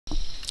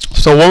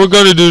So what we're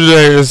going to do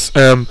today is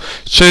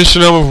change the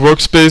number of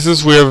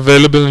workspaces we have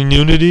available in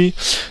Unity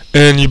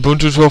in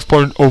Ubuntu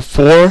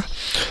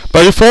 12.04.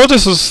 By default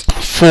this is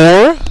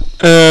 4,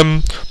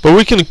 but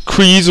we can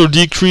increase or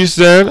decrease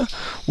that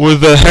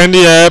with a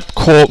handy app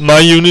called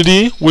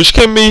MyUnity, which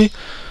can be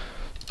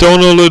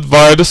downloaded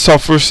via the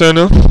Software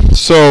Center.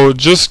 So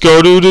just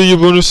go to the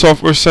Ubuntu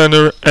Software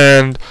Center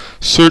and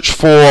search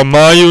for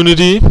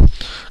MyUnity.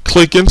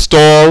 Click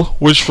install,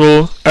 which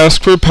will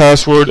ask for a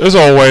password as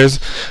always,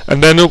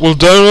 and then it will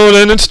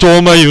download and install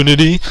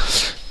MyUnity.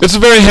 It's a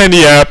very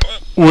handy app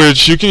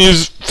which you can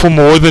use for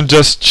more than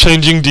just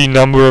changing the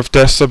number of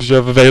desktops you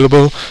have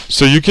available.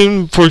 So you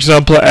can, for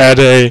example, add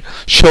a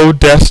show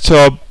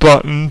desktop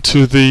button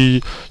to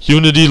the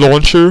Unity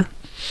launcher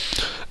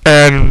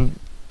and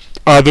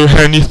other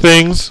handy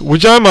things,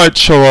 which I might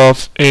show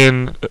off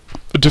in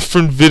a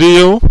different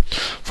video.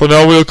 For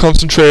now we'll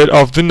concentrate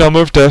on the number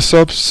of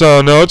desktops.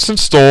 So now it's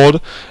installed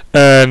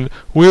and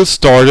we'll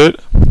start it.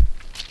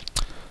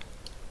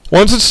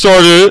 Once it's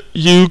started,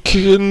 you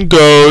can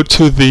go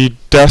to the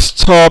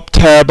desktop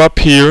tab up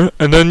here,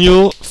 and then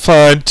you'll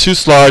find two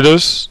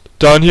sliders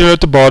down here at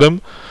the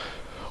bottom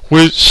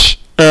which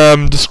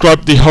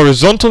describe the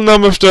horizontal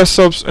number of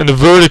desktops and the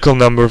vertical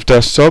number of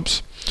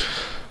desktops,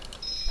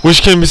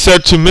 which can be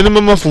set to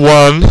minimum of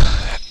 1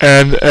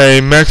 and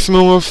a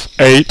maximum of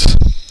 8.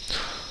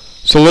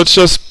 So let's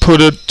just put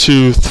it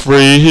to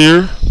 3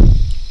 here,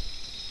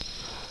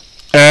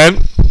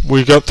 and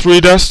we got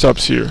 3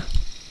 desktops here.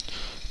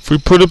 If we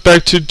put it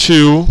back to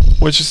 2,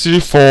 which is the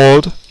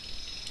default,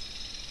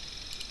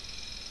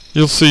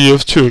 you'll see you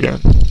have 2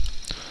 again.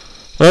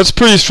 That's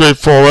pretty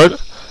straightforward,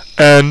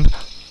 and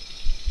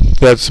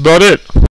that's about it.